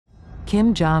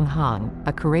Kim Jong-hong,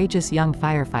 a courageous young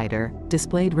firefighter,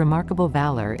 displayed remarkable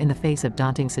valor in the face of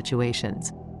daunting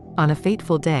situations. On a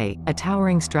fateful day, a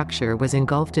towering structure was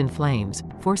engulfed in flames,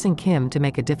 forcing Kim to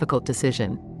make a difficult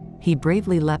decision. He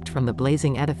bravely leapt from the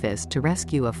blazing edifice to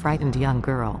rescue a frightened young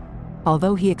girl.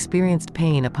 Although he experienced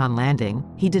pain upon landing,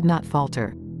 he did not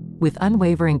falter. With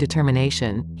unwavering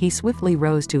determination, he swiftly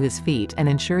rose to his feet and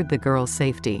ensured the girl's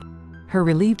safety. Her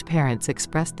relieved parents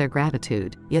expressed their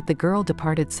gratitude, yet the girl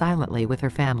departed silently with her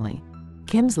family.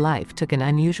 Kim's life took an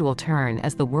unusual turn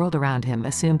as the world around him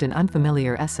assumed an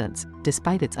unfamiliar essence,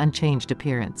 despite its unchanged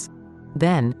appearance.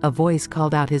 Then, a voice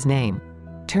called out his name.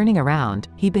 Turning around,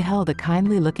 he beheld a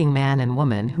kindly-looking man and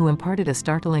woman who imparted a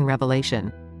startling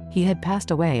revelation. He had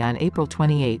passed away on April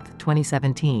 28,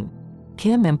 2017.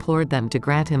 Kim implored them to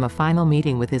grant him a final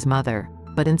meeting with his mother,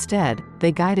 but instead,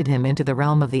 they guided him into the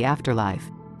realm of the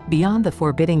afterlife. Beyond the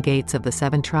forbidding gates of the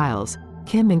 7 trials,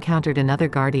 Kim encountered another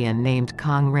guardian named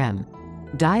Kang Rim.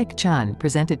 Da-Hyun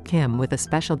presented Kim with a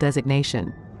special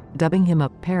designation, dubbing him a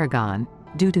paragon,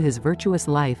 due to his virtuous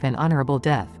life and honorable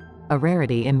death, a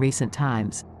rarity in recent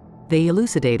times. They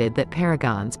elucidated that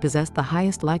paragons possessed the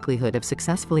highest likelihood of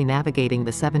successfully navigating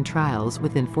the 7 trials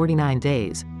within 49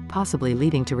 days, possibly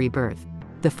leading to rebirth.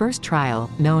 The first trial,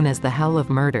 known as the Hell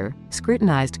of Murder,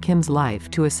 scrutinized Kim's life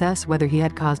to assess whether he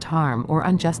had caused harm or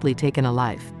unjustly taken a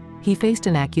life. He faced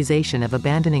an accusation of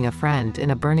abandoning a friend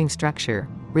in a burning structure,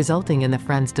 resulting in the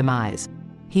friend's demise.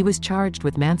 He was charged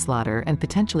with manslaughter and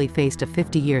potentially faced a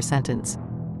 50-year sentence.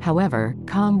 However,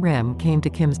 Kang Rim came to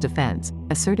Kim's defense,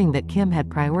 asserting that Kim had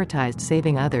prioritized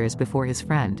saving others before his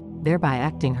friend, thereby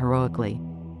acting heroically.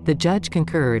 The judge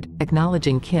concurred,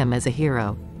 acknowledging Kim as a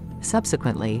hero.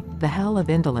 Subsequently, the Hell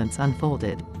of Indolence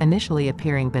unfolded, initially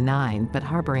appearing benign but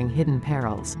harboring hidden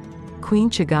perils. Queen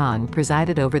Chagang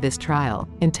presided over this trial,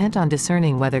 intent on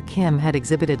discerning whether Kim had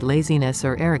exhibited laziness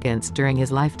or arrogance during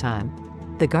his lifetime.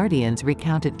 The guardians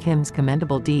recounted Kim's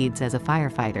commendable deeds as a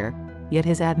firefighter, yet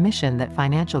his admission that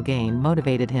financial gain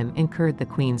motivated him incurred the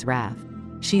queen's wrath.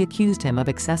 She accused him of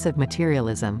excessive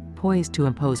materialism, poised to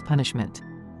impose punishment.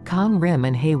 Kang Rim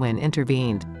and Hae-won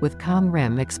intervened, with Kang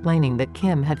Rim explaining that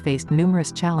Kim had faced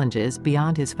numerous challenges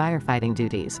beyond his firefighting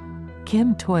duties.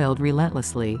 Kim toiled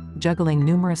relentlessly, juggling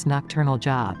numerous nocturnal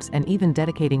jobs and even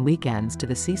dedicating weekends to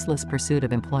the ceaseless pursuit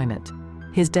of employment.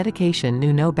 His dedication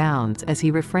knew no bounds as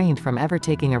he refrained from ever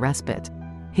taking a respite.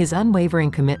 His unwavering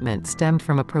commitment stemmed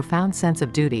from a profound sense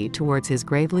of duty towards his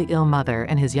gravely ill mother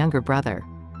and his younger brother,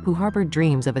 who harbored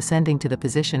dreams of ascending to the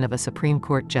position of a Supreme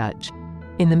Court judge.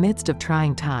 In the midst of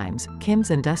trying times,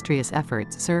 Kim's industrious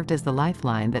efforts served as the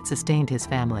lifeline that sustained his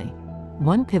family.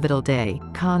 One pivotal day,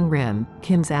 Kang Rim,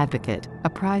 Kim's advocate,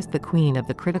 apprised the queen of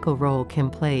the critical role Kim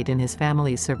played in his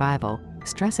family's survival,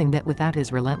 stressing that without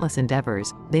his relentless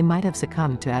endeavors, they might have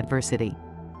succumbed to adversity.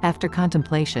 After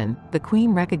contemplation, the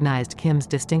queen recognized Kim's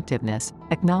distinctiveness,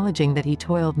 acknowledging that he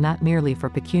toiled not merely for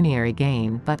pecuniary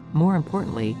gain but, more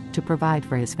importantly, to provide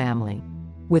for his family.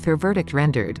 With her verdict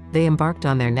rendered, they embarked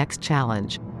on their next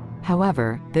challenge.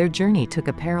 However, their journey took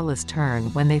a perilous turn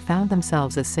when they found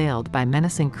themselves assailed by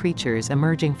menacing creatures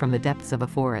emerging from the depths of a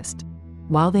forest.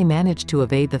 While they managed to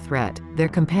evade the threat, their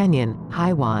companion,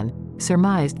 Hae-won,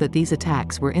 surmised that these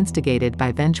attacks were instigated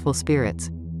by vengeful spirits,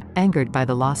 angered by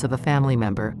the loss of a family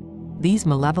member. These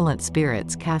malevolent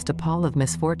spirits cast a pall of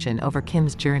misfortune over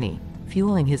Kim's journey,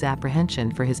 fueling his apprehension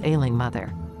for his ailing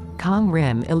mother. Kang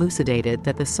Rim elucidated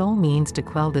that the sole means to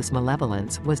quell this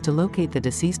malevolence was to locate the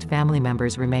deceased family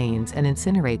members' remains and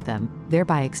incinerate them,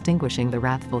 thereby extinguishing the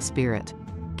wrathful spirit.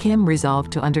 Kim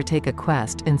resolved to undertake a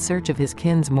quest in search of his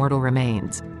kin's mortal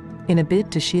remains. In a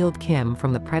bid to shield Kim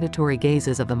from the predatory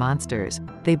gazes of the monsters,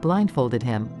 they blindfolded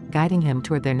him, guiding him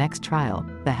toward their next trial,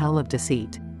 the Hell of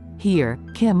Deceit. Here,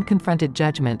 Kim confronted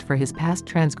judgment for his past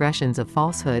transgressions of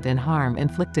falsehood and harm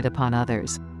inflicted upon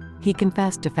others. He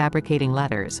confessed to fabricating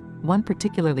letters, one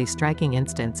particularly striking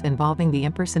instance involving the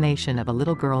impersonation of a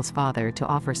little girl's father to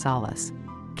offer solace.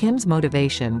 Kim's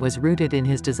motivation was rooted in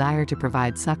his desire to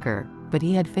provide succor, but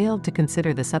he had failed to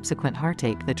consider the subsequent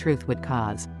heartache the truth would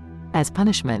cause. As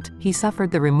punishment, he suffered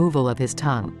the removal of his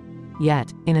tongue.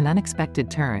 Yet, in an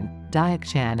unexpected turn,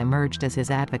 Da-Hyun emerged as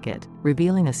his advocate,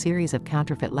 revealing a series of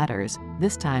counterfeit letters,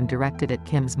 this time directed at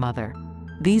Kim's mother.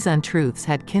 These untruths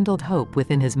had kindled hope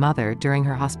within his mother during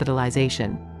her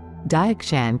hospitalization.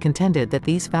 Da-Hyun contended that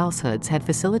these falsehoods had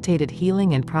facilitated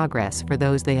healing and progress for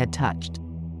those they had touched.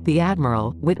 The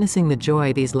admiral, witnessing the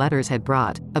joy these letters had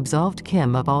brought, absolved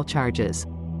Kim of all charges.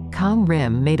 Kang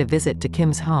Rim made a visit to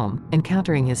Kim's home,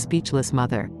 encountering his speechless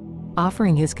mother.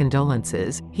 Offering his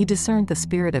condolences, he discerned the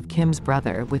spirit of Kim's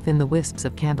brother within the wisps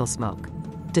of candle smoke.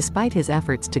 Despite his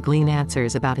efforts to glean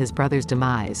answers about his brother's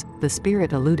demise, the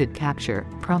spirit eluded capture,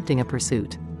 prompting a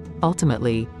pursuit.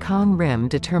 Ultimately, Kang-rim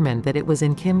determined that it was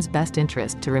in Kim's best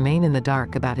interest to remain in the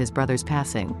dark about his brother's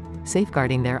passing,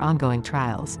 safeguarding their ongoing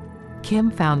trials.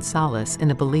 Kim found solace in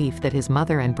the belief that his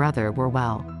mother and brother were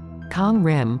well.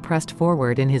 Kang-rim pressed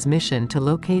forward in his mission to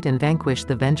locate and vanquish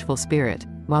the vengeful spirit,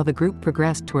 while the group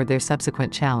progressed toward their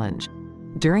subsequent challenge.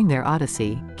 During their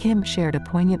odyssey, Kim shared a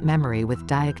poignant memory with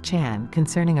Dong-seok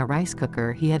concerning a rice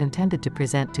cooker he had intended to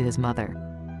present to his mother.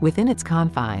 Within its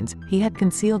confines, he had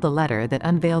concealed a letter that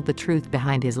unveiled the truth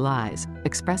behind his lies,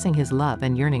 expressing his love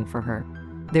and yearning for her.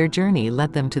 Their journey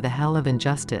led them to the Hell of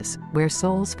Injustice, where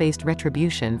souls faced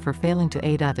retribution for failing to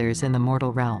aid others in the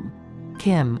mortal realm.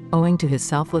 Kim, owing to his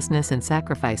selflessness and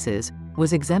sacrifices,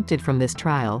 was exempted from this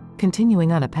trial,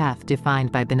 continuing on a path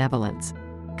defined by benevolence.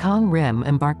 Kang-rim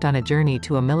embarked on a journey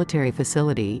to a military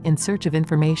facility in search of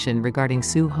information regarding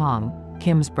Soo-hong,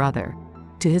 Kim's brother.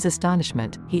 To his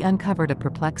astonishment, he uncovered a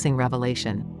perplexing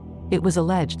revelation. It was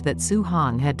alleged that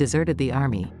Soo-hong had deserted the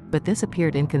army, but this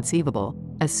appeared inconceivable,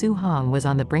 as Soo-hong was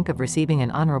on the brink of receiving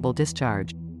an honorable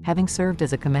discharge, having served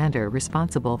as a commander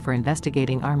responsible for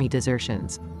investigating army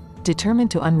desertions.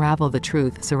 Determined to unravel the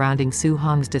truth surrounding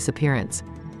Soo-hong's disappearance,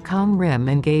 Kang-rim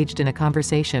engaged in a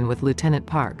conversation with Lieutenant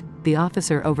Park, the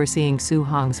officer overseeing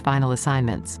Soo-hong's final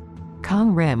assignments.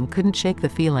 Kang-rim couldn't shake the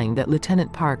feeling that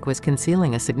Lieutenant Park was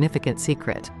concealing a significant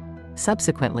secret.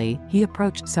 Subsequently, he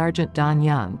approached Sergeant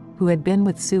Da-Hyun, who had been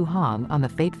with Soo-hong on the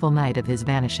fateful night of his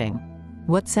vanishing.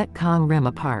 What set Kang-rim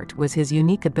apart was his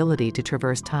unique ability to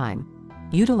traverse time.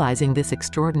 Utilizing this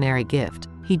extraordinary gift,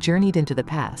 he journeyed into the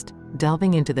past,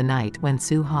 delving into the night when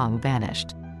Soo-hong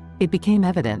vanished. It became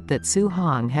evident that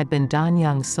Soo-hong had been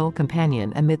Da-Hyun's sole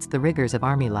companion amidst the rigors of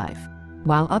army life.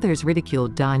 While others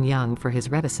ridiculed Da-Hyun for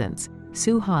his reticence,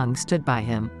 Soo-hong stood by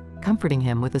him, comforting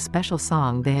him with a special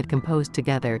song they had composed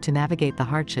together to navigate the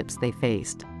hardships they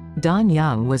faced.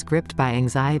 Da-Hyun was gripped by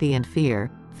anxiety and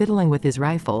fear, fiddling with his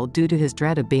rifle due to his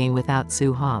dread of being without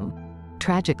Soo-hong.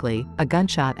 Tragically, a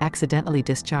gunshot accidentally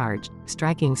discharged,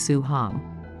 striking Soo-hong.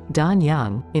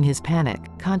 Da-Hyun, in his panic,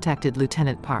 contacted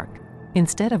Lieutenant Park.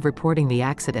 Instead of reporting the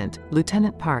accident,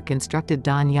 Lieutenant Park instructed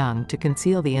Da-Hyun to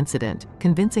conceal the incident,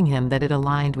 convincing him that it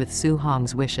aligned with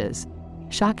Soo-hong's wishes.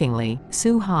 Shockingly,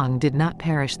 Soo-hong did not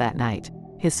perish that night.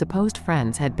 His supposed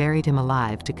friends had buried him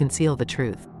alive to conceal the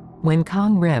truth. When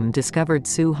Kang-rim discovered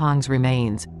Soo-hong's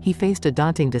remains, he faced a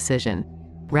daunting decision.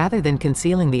 Rather than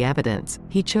concealing the evidence,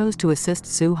 he chose to assist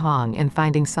Soo-hong in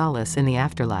finding solace in the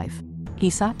afterlife. He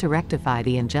sought to rectify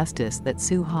the injustice that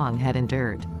Soo-hong had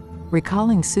endured.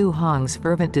 Recalling Soo-hong's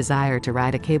fervent desire to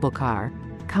ride a cable car,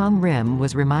 Kang-rim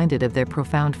was reminded of their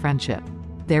profound friendship.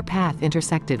 Their path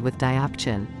intersected with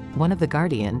Dong-seok, one of the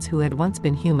Guardians who had once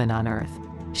been human on Earth.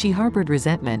 She harbored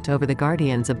resentment over the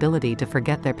Guardians' ability to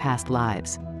forget their past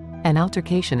lives. An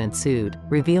altercation ensued,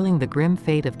 revealing the grim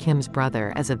fate of Kim's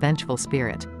brother as a vengeful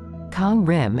spirit.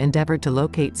 Kang-rim endeavored to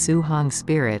locate Soo-hong's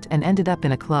spirit and ended up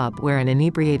in a club where an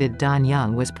inebriated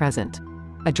Da-Hyun was present.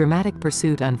 A dramatic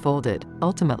pursuit unfolded,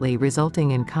 ultimately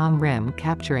resulting in Kang-rim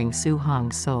capturing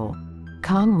Soo-hong's soul.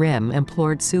 Kang-rim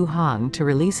implored Soo-hong to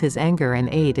release his anger and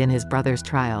aid in his brother's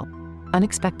trial.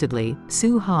 Unexpectedly,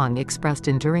 Soo-hong expressed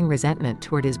enduring resentment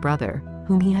toward his brother,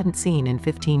 whom he hadn't seen in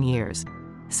 15 years.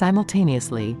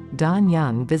 Simultaneously,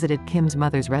 Da-Hyun visited Kim's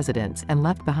mother's residence and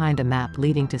left behind a map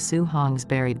leading to Soo-hong's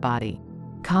buried body.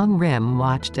 Kang-rim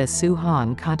watched as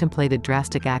Soo-hong contemplated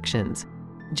drastic actions.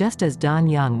 Just as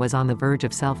Da-Hyun was on the verge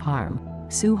of self-harm,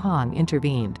 Soo-hong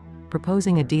intervened,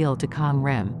 proposing a deal to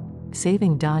Kang-rim,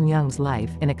 saving Da-Hyun's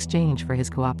life in exchange for his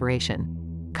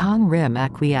cooperation. Kang-rim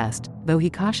acquiesced, though he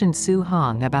cautioned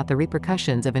Soo-hong about the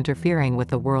repercussions of interfering with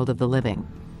the world of the living.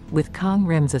 With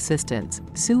Kang-rim's assistance,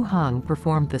 Soo-hong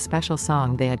performed the special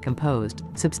song they had composed,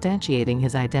 substantiating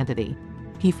his identity.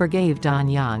 He forgave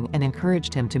Da-Hyun and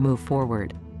encouraged him to move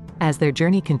forward. As their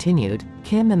journey continued,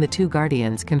 Kim and the two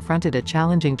Guardians confronted a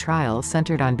challenging trial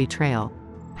centered on betrayal.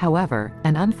 However,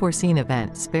 an unforeseen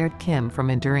event spared Kim from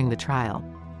enduring the trial.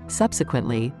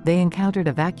 Subsequently, they encountered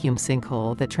a vacuum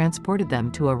sinkhole that transported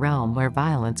them to a realm where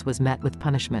violence was met with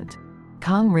punishment.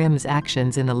 Kang-rim's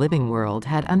actions in the living world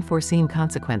had unforeseen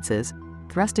consequences,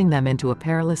 thrusting them into a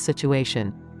perilous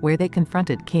situation, where they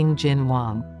confronted King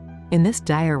Jin-won. In this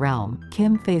dire realm,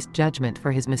 Kim faced judgment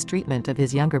for his mistreatment of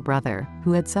his younger brother,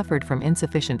 who had suffered from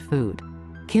insufficient food.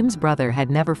 Kim's brother had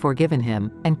never forgiven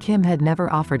him, and Kim had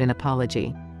never offered an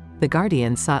apology. The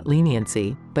Guardians sought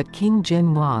leniency, but King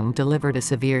Jin-won delivered a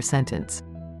severe sentence.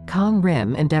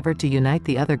 Kang-rim endeavored to unite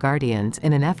the other Guardians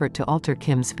in an effort to alter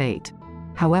Kim's fate.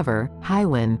 However,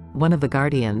 Hae-won, one of the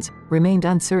Guardians, remained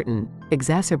uncertain,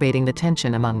 exacerbating the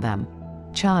tension among them.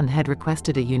 Chan had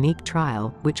requested a unique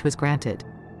trial, which was granted.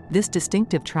 This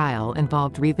distinctive trial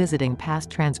involved revisiting past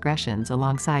transgressions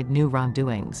alongside new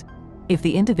wrongdoings. If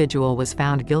the individual was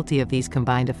found guilty of these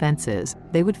combined offenses,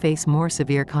 they would face more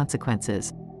severe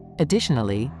consequences.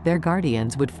 Additionally, their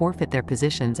guardians would forfeit their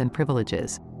positions and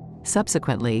privileges.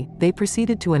 Subsequently, they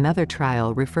proceeded to another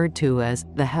trial referred to as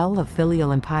the Hell of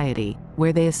Filial Impiety,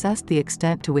 where they assessed the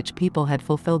extent to which people had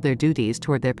fulfilled their duties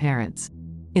toward their parents.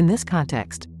 In this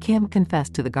context, Kim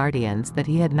confessed to the guardians that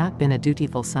he had not been a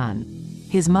dutiful son.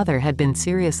 His mother had been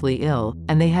seriously ill,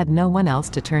 and they had no one else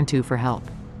to turn to for help.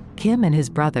 Kim and his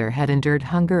brother had endured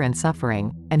hunger and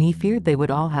suffering, and he feared they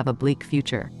would all have a bleak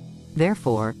future.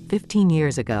 Therefore, 15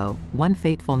 years ago, one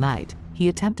fateful night, he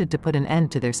attempted to put an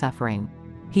end to their suffering.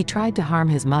 He tried to harm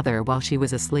his mother while she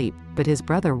was asleep, but his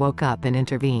brother woke up and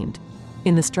intervened.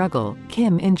 In the struggle,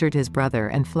 Kim injured his brother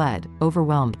and fled,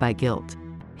 overwhelmed by guilt.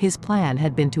 His plan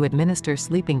had been to administer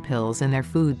sleeping pills in their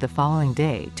food the following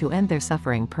day to end their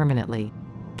suffering permanently.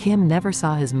 Kim never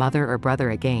saw his mother or brother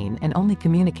again and only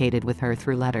communicated with her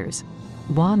through letters.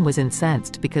 Won was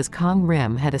incensed because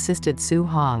Kang-rim had assisted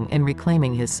Soo-hong in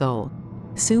reclaiming his soul.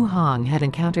 Soo-hong had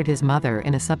encountered his mother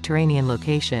in a subterranean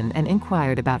location and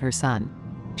inquired about her son.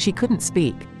 She couldn't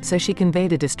speak, so she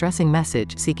conveyed a distressing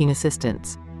message seeking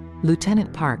assistance.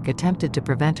 Lieutenant Park attempted to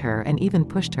prevent her and even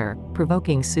pushed her,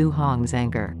 provoking Soo-hong's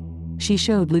anger. She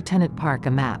showed Lieutenant Park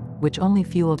a map, which only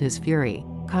fueled his fury,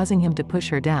 causing him to push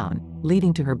her down,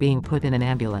 leading to her being put in an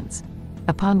ambulance.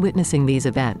 Upon witnessing these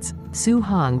events,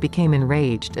 Soo-hong became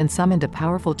enraged and summoned a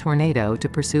powerful tornado to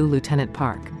pursue Lieutenant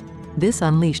Park. This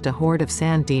unleashed a horde of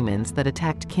sand demons that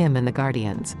attacked Kim and the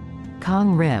Guardians.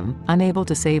 Kang-rim, unable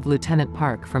to save Lieutenant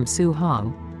Park from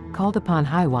Soo-hong, called upon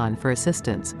Hae-won for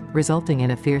assistance, resulting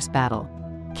in a fierce battle.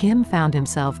 Kim found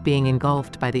himself being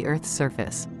engulfed by the Earth's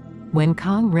surface. When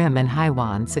Kang-rim and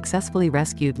Hae-won successfully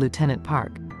rescued Lieutenant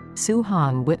Park,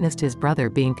 Soo-hong witnessed his brother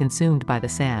being consumed by the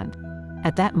sand.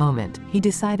 At that moment, he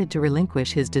decided to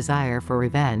relinquish his desire for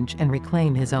revenge and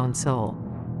reclaim his own soul.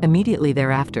 Immediately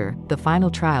thereafter, the final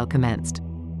trial commenced.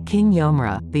 King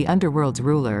Yomra, the underworld's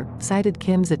ruler, cited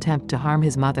Kim's attempt to harm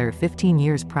his mother 15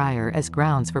 years prior as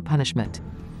grounds for punishment.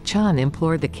 Chan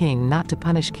implored the king not to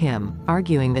punish Kim,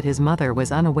 arguing that his mother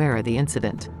was unaware of the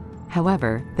incident.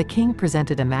 However, the king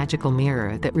presented a magical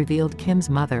mirror that revealed Kim's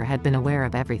mother had been aware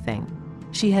of everything.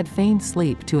 She had feigned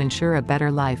sleep to ensure a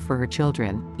better life for her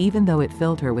children, even though it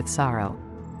filled her with sorrow.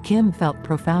 Kim felt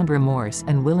profound remorse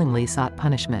and willingly sought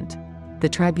punishment. The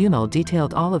tribunal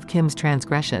detailed all of Kim's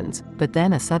transgressions, but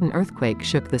then a sudden earthquake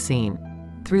shook the scene.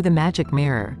 Through the magic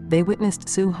mirror, they witnessed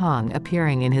Soo-hong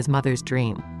appearing in his mother's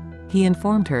dream. He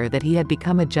informed her that he had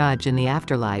become a judge in the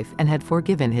afterlife and had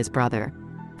forgiven his brother.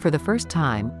 For the first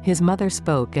time, his mother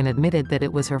spoke and admitted that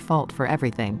it was her fault for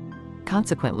everything.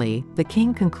 Consequently, the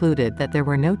king concluded that there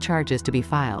were no charges to be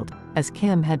filed, as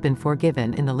Kim had been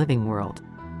forgiven in the living world.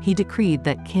 He decreed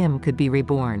that Kim could be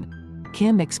reborn.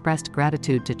 Kim expressed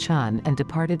gratitude to Chun and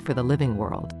departed for the living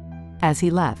world. As he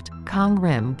left,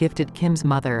 Kang-rim gifted Kim's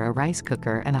mother a rice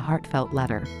cooker and a heartfelt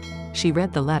letter. She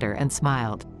read the letter and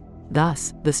smiled.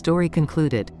 Thus, the story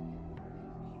concluded.